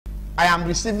I am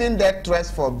receiving death threats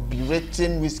for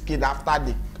berating Wizkid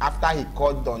after he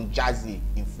called on Jazzy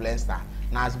influencer.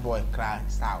 Nasboi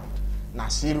cries out.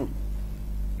 Nasiru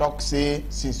talk say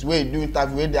since we do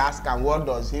interview, they ask him what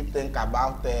does he think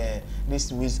about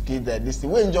this Wizkid. This thing.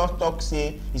 We just talk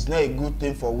say it's not a good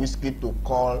thing for Wizkid to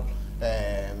call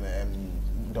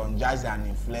Don Jazzy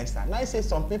an influencer. Now I say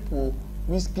some people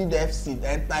Wizkid FC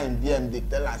enter in DM, they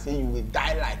tell us say you will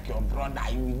die like your brother.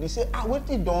 They say what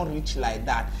he don't reach like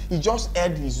that. He just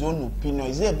aired his own opinion.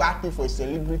 Is it a bad thing for a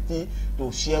celebrity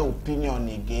to share opinion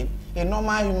again? A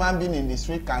normal human being in the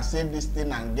street can say this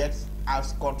thing and get out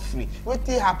scot-free. What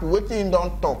he happy? What he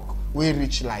don't talk? We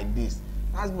reach like this.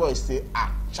 Nasboi say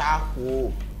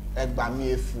chaho. The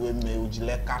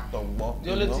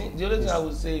only thing I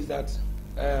would say is that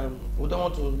we don't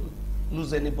want to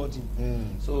lose anybody.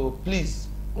 So please,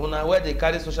 where they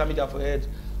carry social media for head,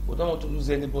 we don't want to lose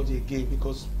anybody again,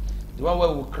 because the one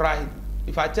where we cry.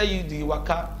 If I tell you the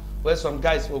waka where some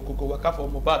guys for Koko waka for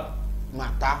Mohbad,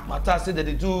 Mata say that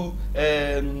they do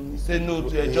say no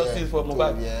to justice for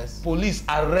Mohbad. Yes. Police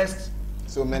arrest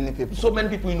so many people. So many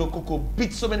people in Okoko,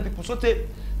 beat so many people. So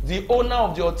the owner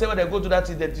of the hotel where they go to that,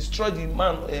 they destroy the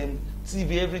man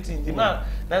TV, everything. The man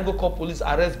then go call police,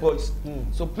 arrest boys.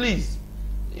 So please,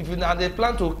 if you now they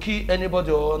plan to kill anybody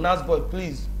or Nasboi,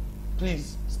 please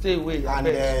stay away.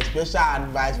 And special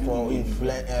advice for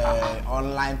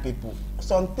online people.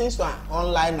 Some things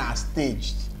online are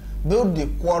staged. Though the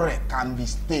quarrel can be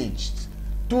staged,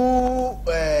 two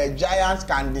giants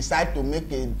can decide to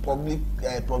make a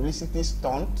publicity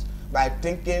stunt by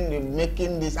thinking,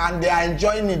 making this, and they are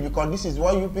enjoying it because this is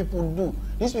what you people do.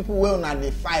 These people will not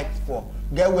they fight for.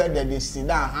 Get where they sit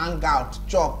down, hang out,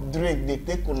 chop, drink, they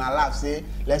take on a laugh, say,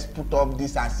 let's put up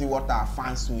this and see what our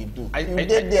fans will do.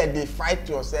 They fight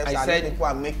yourselves and people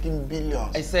are making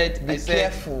billions. Be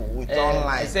careful with online.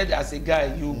 I said as a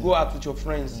guy, you go out with your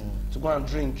friends to go and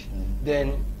drink.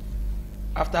 Then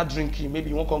after drinking, maybe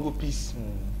you won't come go peace.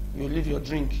 You leave your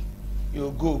drink,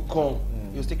 you go, come,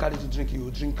 you still carry the drink, you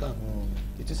drink them.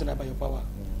 It isn't by your power.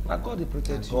 Now God they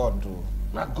protect you. God do.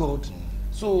 Not God.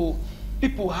 So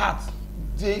people heart,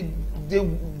 they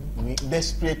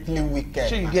desperately wicked.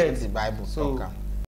 Sure you get the Bible. So